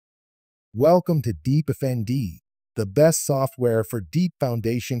Welcome to DeepFND, the best software for deep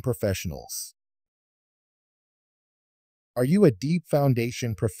foundation professionals. Are you a deep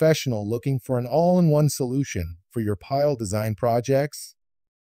foundation professional looking for an all-in-one solution for your pile design projects?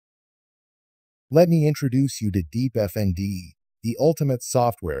 Let me introduce you to DeepFND, the ultimate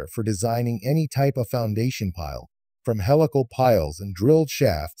software for designing any type of foundation pile, from helical piles and drilled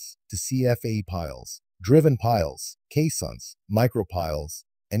shafts to CFA piles, driven piles, caissons, micropiles,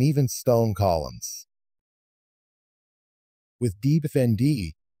 and even stone columns. With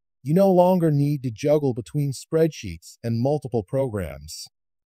DeepFND, you no longer need to juggle between spreadsheets and multiple programs.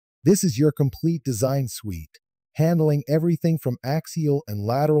 This is your complete design suite, handling everything from axial and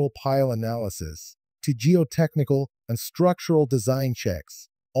lateral pile analysis to geotechnical and structural design checks,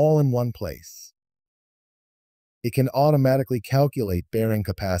 all in one place. It can automatically calculate bearing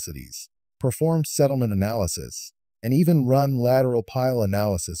capacities, perform settlement analysis, and even run lateral pile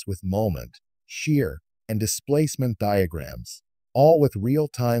analysis with moment, shear, and displacement diagrams, all with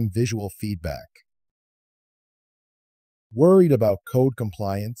real-time visual feedback. Worried about code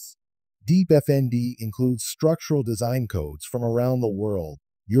compliance? DeepFND includes structural design codes from around the world: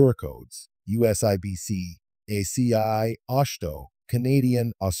 Eurocodes, USIBC, ACI, OSHTO,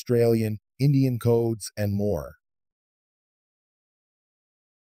 Canadian, Australian, Indian codes, and more.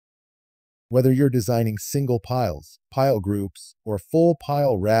 Whether you're designing single piles, pile groups, or full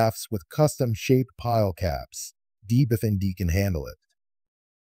pile rafts with custom-shaped pile caps, DeepFND can handle it.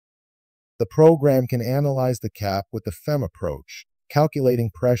 The program can analyze the cap with the FEM approach, calculating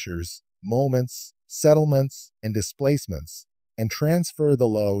pressures, moments, settlements, and displacements, and transfer the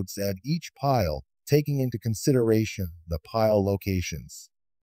loads at each pile, taking into consideration the pile locations.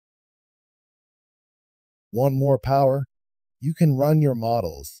 Want more power? You can run your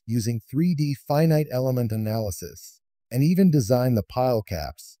models using 3D finite element analysis and even design the pile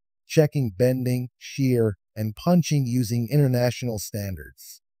caps, checking bending, shear, and punching using international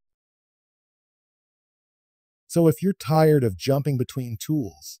standards. So if you're tired of jumping between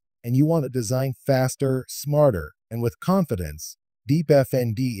tools and you want to design faster, smarter, and with confidence,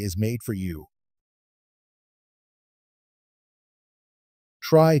 DeepFND is made for you.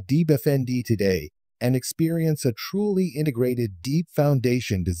 Try DeepFND today and experience a truly integrated deep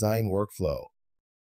foundation design workflow.